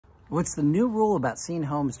What's the new rule about seeing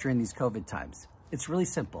homes during these COVID times? It's really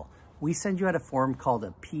simple. We send you out a form called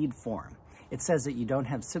a Pead form. It says that you don't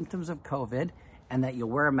have symptoms of COVID and that you'll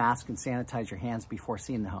wear a mask and sanitize your hands before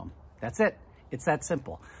seeing the home. That's it. It's that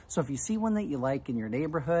simple. So if you see one that you like in your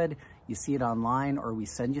neighborhood, you see it online, or we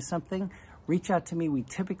send you something, reach out to me. We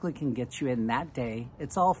typically can get you in that day.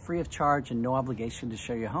 It's all free of charge and no obligation to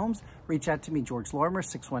show you homes. Reach out to me, George Lorimer,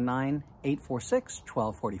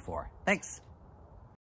 619-846-1244. Thanks.